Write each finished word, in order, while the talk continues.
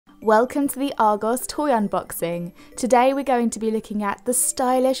Welcome to the Argos toy unboxing. Today we're going to be looking at the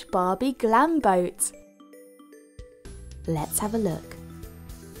stylish Barbie Glam boat. Let's have a look.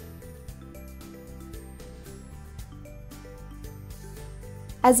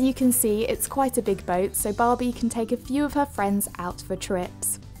 As you can see, it's quite a big boat, so Barbie can take a few of her friends out for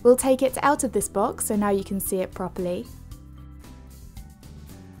trips. We'll take it out of this box so now you can see it properly.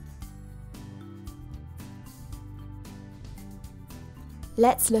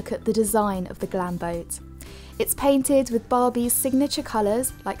 Let's look at the design of the Glam boat. It's painted with Barbie's signature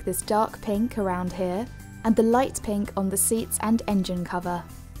colours, like this dark pink around here, and the light pink on the seats and engine cover.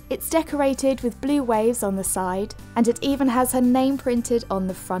 It's decorated with blue waves on the side, and it even has her name printed on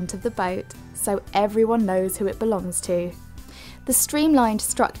the front of the boat, so everyone knows who it belongs to. The streamlined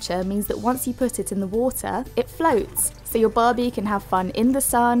structure means that once you put it in the water, it floats, so your Barbie can have fun in the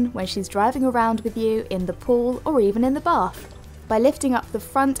sun, when she's driving around with you, in the pool, or even in the bath. By lifting up the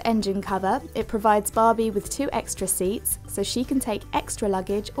front engine cover, it provides Barbie with 2 extra seats, so she can take extra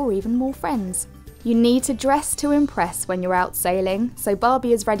luggage or even more friends. You need to dress to impress when you're out sailing, so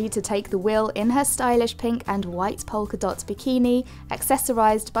Barbie is ready to take the wheel in her stylish pink and white polka dot bikini,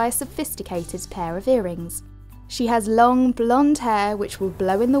 accessorised by a sophisticated pair of earrings. She has long blonde hair which will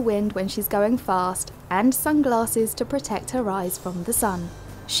blow in the wind when she's going fast, and sunglasses to protect her eyes from the sun.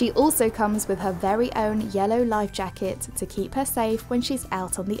 She also comes with her very own yellow life jacket to keep her safe when she's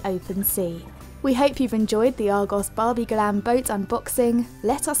out on the open sea. We hope you've enjoyed the Argos Barbie Glam boat unboxing.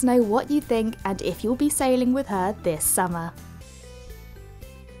 Let us know what you think and if you'll be sailing with her this summer.